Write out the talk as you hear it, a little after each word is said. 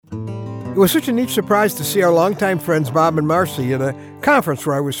It was such a neat surprise to see our longtime friends Bob and Marcy at a conference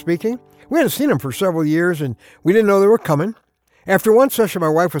where I was speaking. We hadn't seen them for several years, and we didn't know they were coming. After one session, my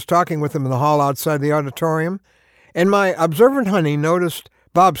wife was talking with them in the hall outside the auditorium, and my observant honey noticed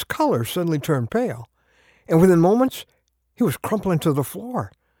Bob's color suddenly turned pale, and within moments, he was crumpling to the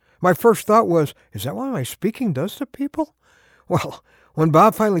floor. My first thought was, is that what my speaking does to people? Well, when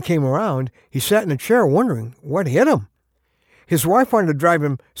Bob finally came around, he sat in a chair wondering what hit him. His wife wanted to drive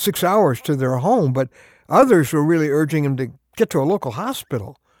him 6 hours to their home, but others were really urging him to get to a local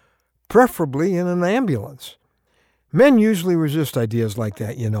hospital, preferably in an ambulance. Men usually resist ideas like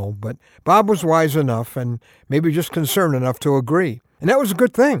that, but Bob was wise enough and maybe just concerned enough to agree. And that was a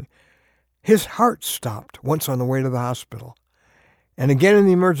good thing. His heart stopped once on the way to the hospital and again in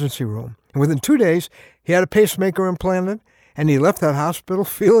the emergency room. And within 2 days, he had a pacemaker implanted, and he left that hospital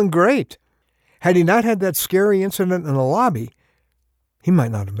feeling great. Had he not had that scary incident in the lobby, he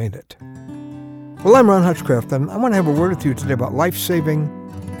might not have made it. Well, I'm Ron Hutchcraft, and I want to have a word with you today about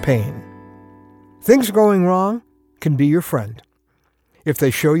life-saving pain. Things going wrong can be your friend if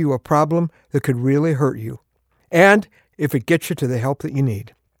they show you a problem that could really hurt you, and if it gets you to the help that you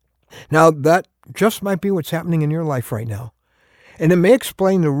need. Now, that just might be what's happening in your life right now, and it may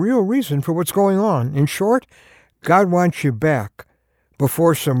explain the real reason for what's going on. In short, God wants you back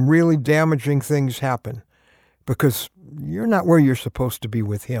before some really damaging things happen, because you're not where you're supposed to be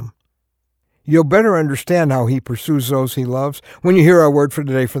with Him. You'll better understand how He pursues those He loves when you hear our word for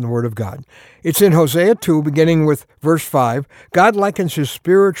today from the Word of God. It's in Hosea 2, beginning with verse 5. God likens His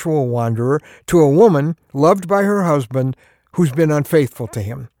spiritual wanderer to a woman loved by her husband who's been unfaithful to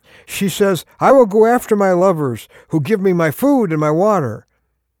him. She says, I will go after my lovers who give me my food and my water.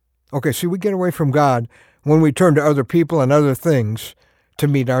 Okay, see, we get away from God when we turn to other people and other things to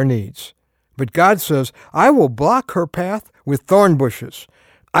meet our needs. But God says, I will block her path with thorn bushes.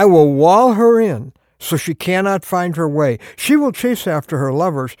 I will wall her in so she cannot find her way. She will chase after her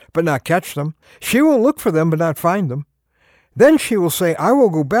lovers, but not catch them. She will look for them, but not find them. Then she will say, I will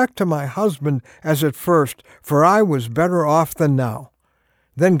go back to my husband as at first, for I was better off than now.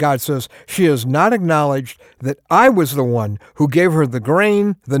 Then God says, she has not acknowledged that I was the one who gave her the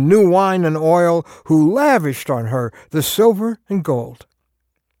grain, the new wine and oil, who lavished on her the silver and gold.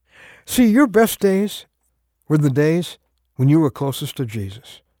 See, your best days were the days when you were closest to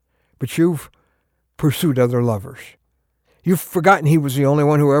Jesus, but you've pursued other lovers. You've forgotten He was the only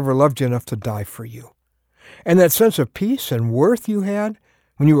one who ever loved you enough to die for you. And that sense of peace and worth you had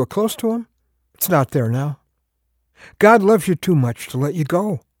when you were close to Him, it's not there now. God loves you too much to let you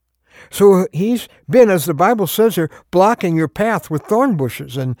go. So He's been, as the Bible says here, blocking your path with thorn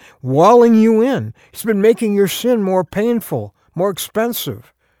bushes and walling you in. He's been making your sin more painful, more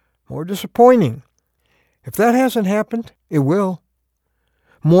expensive, more disappointing. If that hasn't happened, it will.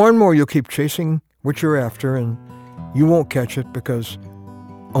 More and more you'll keep chasing what you're after, and you won't catch it because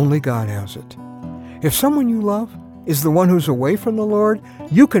only God has it. If someone you love is the one who's away from the Lord,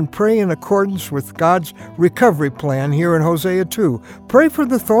 you can pray in accordance with God's recovery plan here in Hosea 2. Pray for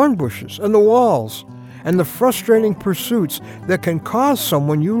the thorn bushes and the walls and the frustrating pursuits that can cause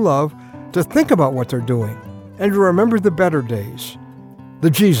someone you love to think about what they're doing and to remember the better days, the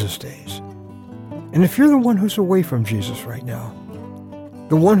Jesus days. And if you're the one who's away from Jesus right now,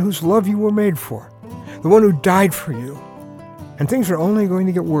 the one whose love you were made for, the one who died for you, and things are only going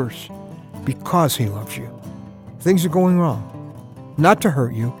to get worse because He loves you. Things are going wrong. Not to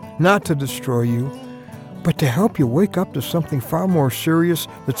hurt you, not to destroy you, but to help you wake up to something far more serious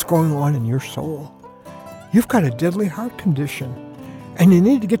that's going on in your soul. You've got a deadly heart condition, and you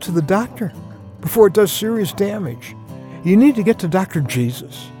need to get to the doctor before it does serious damage. You need to get to Dr.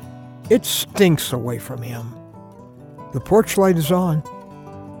 Jesus. It stinks away from Him. The porch light is on.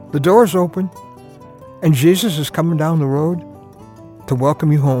 The door's open, and Jesus is coming down the road to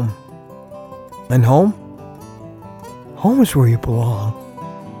welcome you home. And home is where you belong.